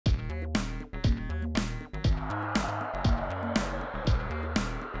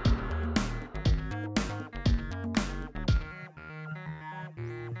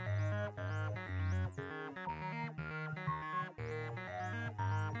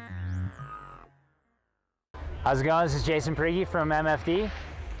How's it going? This is Jason Prigge from MFD.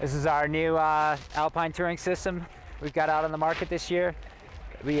 This is our new Alpine Touring system we've got out on the market this year.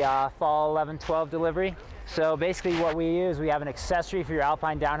 We fall 11-12 delivery. So basically what we use, we have an accessory for your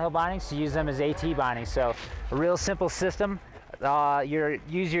Alpine downhill bindings to use them as AT bindings. So a real simple system.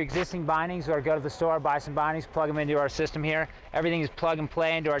 Use your existing bindings or go to the store, buy some bindings, plug them into our system here. Everything is plug and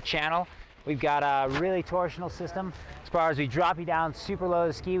play into our channel. We've got a really torsional system. As far as we drop you down super low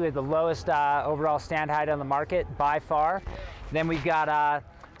to ski with the lowest overall stand height on the market by far. Then we've got,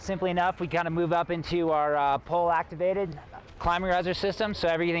 simply enough, we kind of move up into our pole activated climbing riser system. So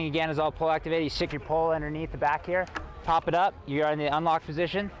everything again is all pole activated. You stick your pole underneath the back here, pop it up, you're in the unlocked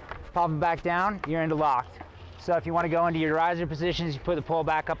position, pop it back down, you're into locked. So if you want to go into your riser positions, you put the pole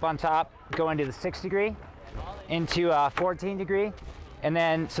back up on top, go into the 6 degree, into 14 degree. And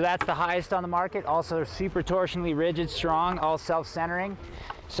then, so that's the highest on the market. Also super torsionally rigid, strong, all self-centering.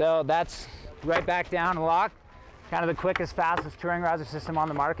 So that's right back down and locked. Kind of the quickest, fastest touring riser system on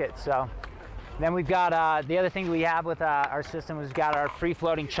the market. So then we've got, the other thing we have with our system is we've got our free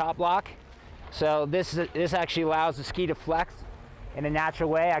floating chop block. So this actually allows the ski to flex in a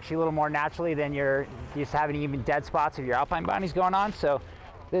natural way, actually a little more naturally than you're just having even dead spots of your Alpine bindings going on. So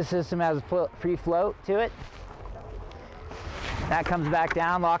this system has a free float to it. That comes back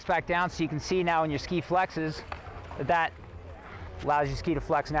down, locks back down, so you can see now when your ski flexes that allows your ski to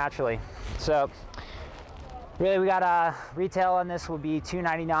flex naturally. So really we got retail on this will be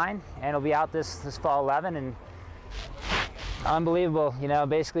 $299 and it'll be out this fall 11, and unbelievable, you know,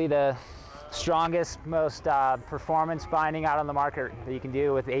 basically the strongest, most performance binding out on the market that you can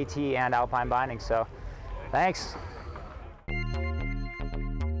do with AT and Alpine binding. So thanks.